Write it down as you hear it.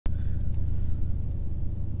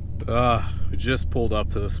We just pulled up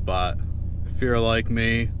to the spot. If you're like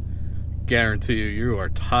me, guarantee you are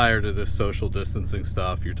tired of this social distancing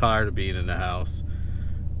stuff. You're tired of being in the house.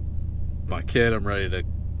 My kid, I'm ready to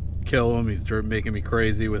kill him. He's making me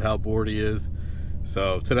crazy with how bored he is.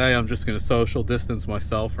 So today I'm just going to social distance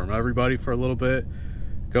myself from everybody for a little bit.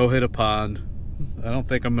 Go hit a pond. I don't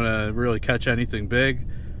think I'm going to really catch anything big,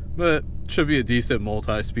 but it should be a decent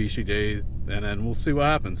multi-species day, and then we'll see what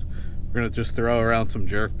happens. We're going to just throw around some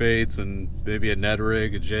jerk baits and maybe a Ned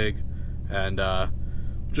rig, a jig, and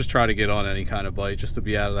just try to get on any kind of bite just to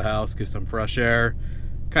be out of the house, get some fresh air,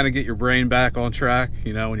 kind of get your brain back on track.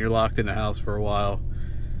 You know, when you're locked in the house for a while,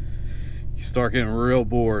 you start getting real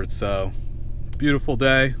bored. So beautiful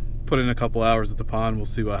day, put in a couple hours at the pond, we'll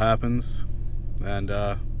see what happens, and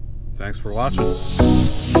thanks for watching.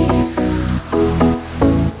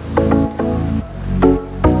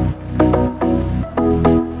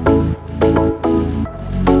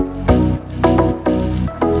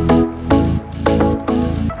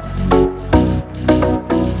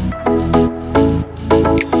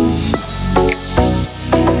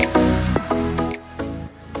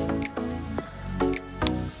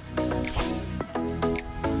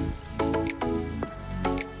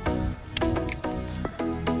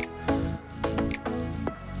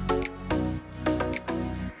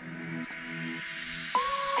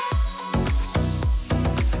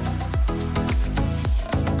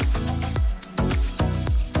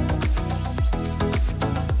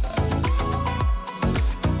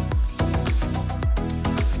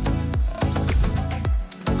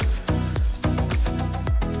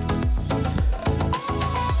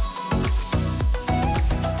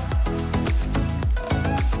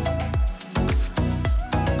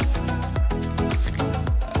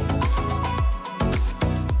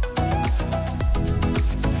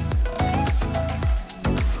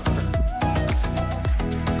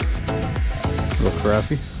 Little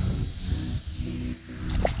crappie.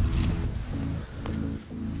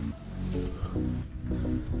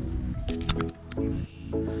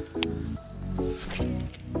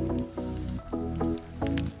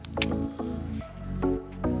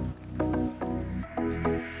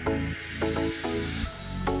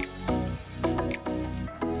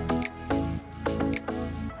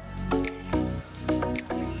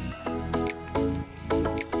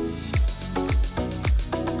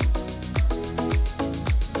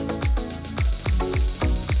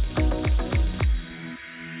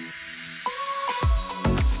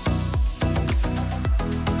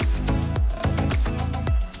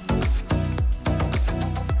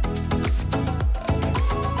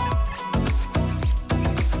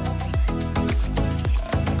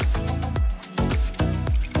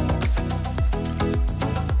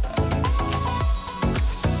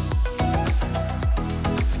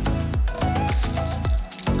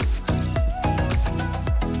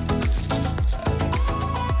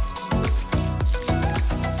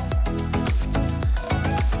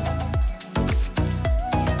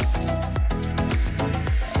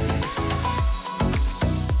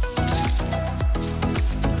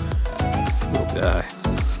 Guy.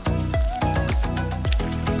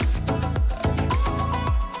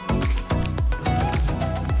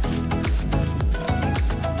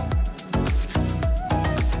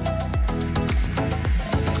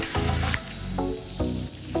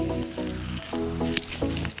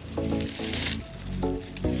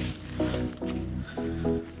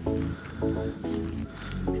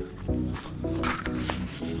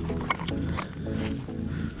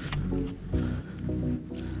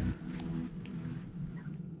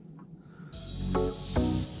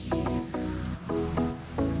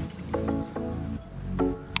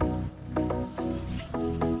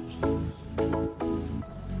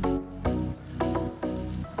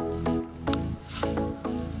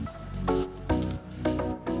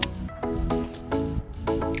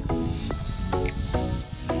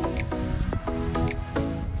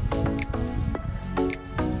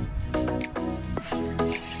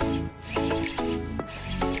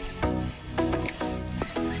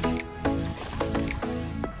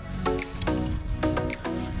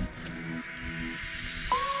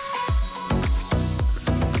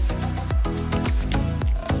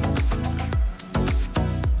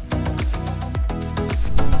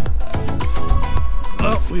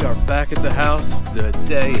 We are back at the house. The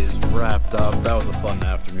day is wrapped up. That was a fun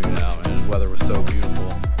afternoon out, and the weather was so beautiful.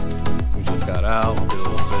 We just got out, did a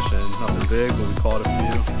little fishing. Nothing big, but we caught a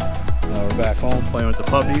few. Now we're back home playing with the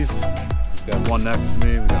puppies. We've got one next to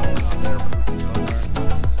me. We got one out there pooping somewhere.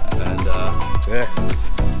 And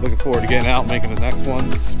yeah, looking forward to getting out, making the next one.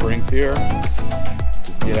 Spring's here.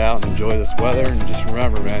 Just get out and enjoy this weather. And just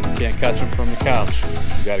remember, man, you can't catch them from the couch.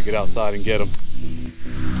 You got to get outside and get them.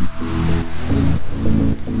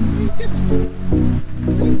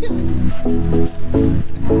 What are you doing?